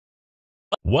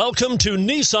Welcome to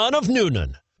Nissan of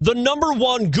Newnan, the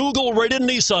 #1 Google-rated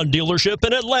Nissan dealership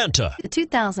in Atlanta. The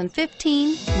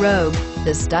 2015 Rogue.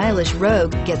 The stylish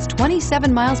Rogue gets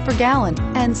 27 miles per gallon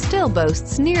and still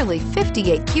boasts nearly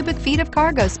 58 cubic feet of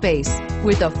cargo space.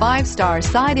 With a 5-star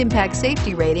side impact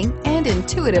safety rating and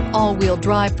intuitive all-wheel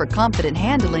drive for confident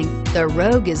handling, the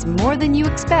Rogue is more than you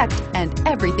expect and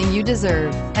everything you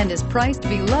deserve, and is priced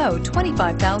below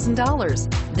 $25,000.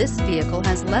 This vehicle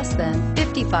has less than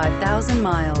 55,000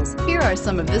 miles. Here are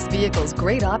some of this vehicle's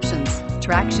great options: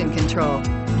 traction control,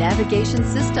 navigation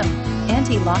system,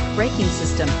 anti-lock braking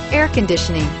system, air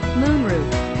conditioning,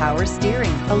 moonroof, power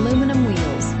steering, aluminum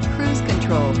wheels, cruise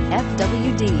control,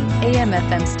 FWD,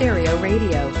 AM/FM stereo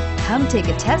radio. Come take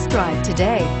a test drive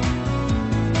today.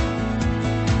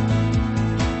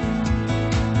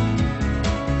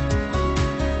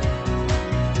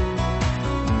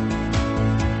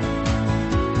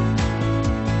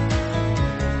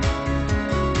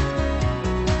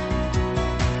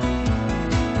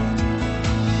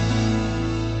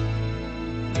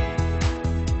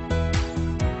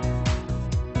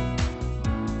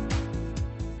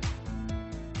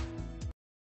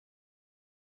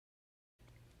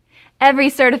 Every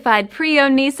certified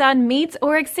pre-owned Nissan meets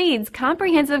or exceeds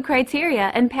comprehensive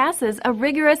criteria and passes a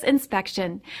rigorous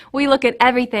inspection. We look at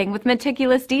everything with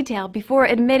meticulous detail before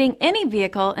admitting any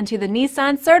vehicle into the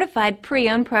Nissan Certified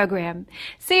Pre-Owned program.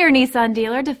 See your Nissan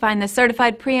dealer to find the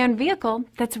certified pre-owned vehicle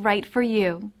that's right for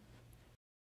you.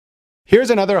 Here's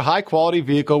another high-quality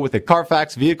vehicle with a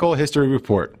Carfax Vehicle History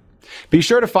Report. Be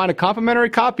sure to find a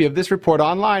complimentary copy of this report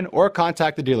online or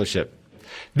contact the dealership.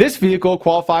 This vehicle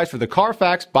qualifies for the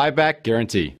Carfax Buyback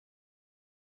Guarantee.